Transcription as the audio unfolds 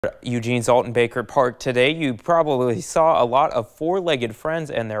Eugene's Alton Baker Park today. You probably saw a lot of four-legged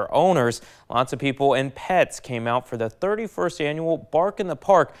friends and their owners. Lots of people and pets came out for the 31st annual Bark in the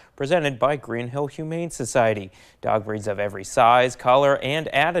Park presented by Greenhill Humane Society. Dog breeds of every size, color, and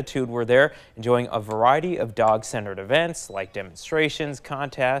attitude were there, enjoying a variety of dog-centered events like demonstrations,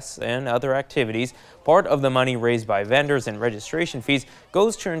 contests, and other activities. Part of the money raised by vendors and registration fees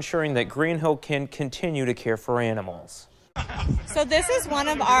goes to ensuring that Greenhill can continue to care for animals. So this is one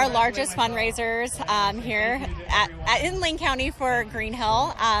of our largest fundraisers here in Lane County for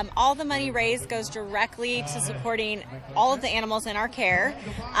Greenhill. All the money raised goes directly to supporting all of the animals in our care.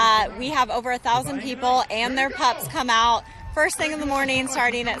 We have over 1,000 people and their pups come out first thing in the morning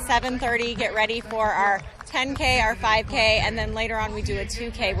starting at 7:30, get ready for our 10K, our 5K, and then later on we do a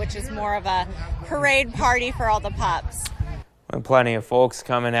 2K, which is more of a parade party for all the pups. With plenty of folks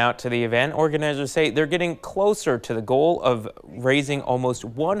coming out to the event, organizers say they're getting closer to the goal of raising almost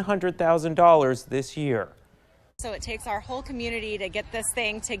 $100,000 this year. So it takes our whole community to get this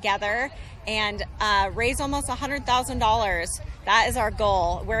thing together and raise almost $100,000. That is our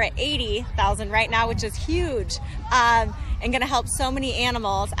goal. We're at $80,000 right now, which is huge, and going to help so many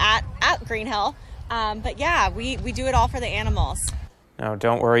animals at Greenhill. But yeah, we do it all for the animals. Now,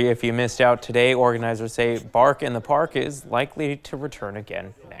 don't worry if you missed out today. Organizers say Bark in the Park is likely to return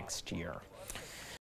again next year.